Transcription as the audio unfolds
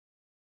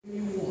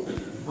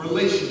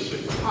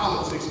relationships,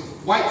 politics,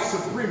 white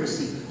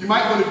supremacy. You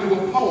might want to do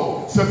a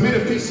poem,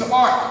 submit a piece of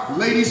art.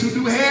 Ladies who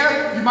do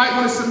hair, you might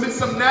want to submit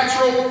some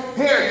natural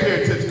hair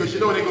care tips, because you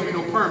know there ain't going to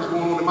be no perms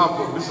going on in my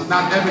book. This is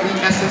not Ebony,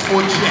 Essence,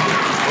 or Jet,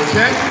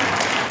 okay?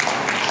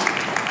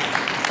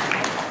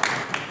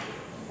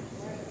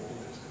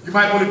 You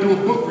might want to do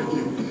a book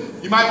review.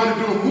 You might want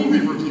to do a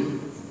movie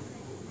review.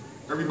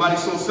 Everybody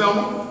saw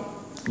Selma?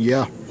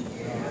 Yeah.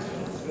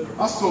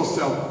 I saw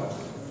Selma.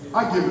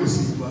 I give it a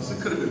C+.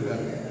 It could have been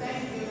better.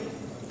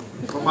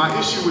 But my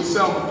issue with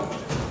Selma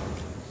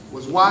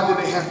was, why did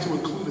they have to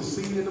include a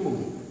scene in the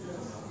movie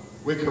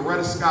where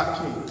Coretta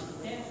Scott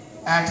King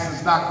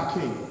asks Dr.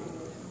 King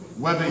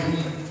whether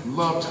he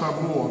loved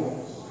her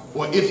more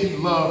or if he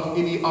loved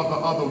any of the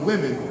other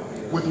women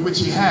with which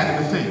he had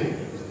in the thing?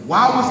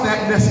 Why was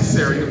that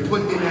necessary to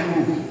put in that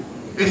movie?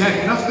 It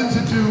had nothing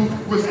to do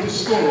with the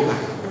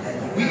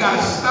storyline. We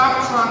gotta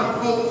stop trying to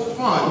poke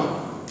fun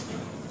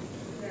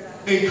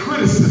and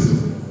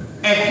criticism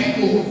at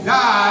people who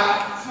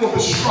died for the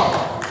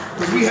struggle.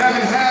 Because we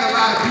haven't had a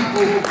lot of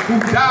people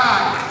who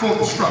died for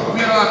the struggle. We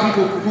had a lot of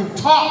people who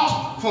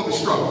talked for the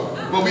struggle,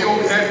 but we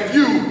only had a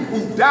few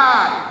who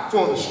died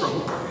for the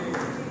struggle.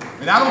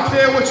 And I don't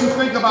care what you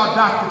think about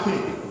Dr.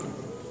 King.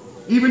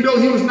 Even though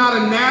he was not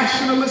a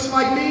nationalist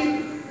like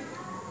me,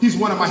 he's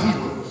one of my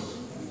heroes.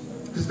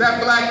 Because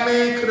that black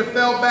man could have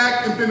fell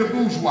back and been a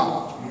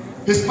bourgeois.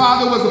 His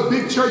father was a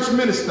big church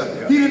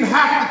minister. He didn't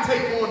have to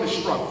take on the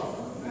struggle.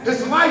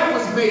 His life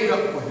was made up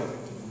for him.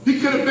 He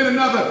could have been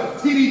another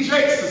T.D.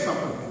 Jakes or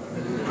something.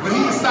 But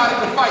he decided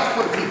to fight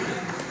for the people.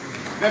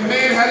 That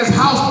man had his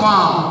house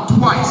bombed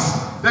twice.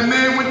 That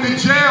man went to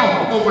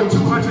jail over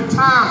 200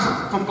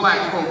 times for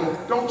black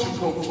folk. Don't you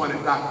poke fun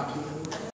at Dr. King.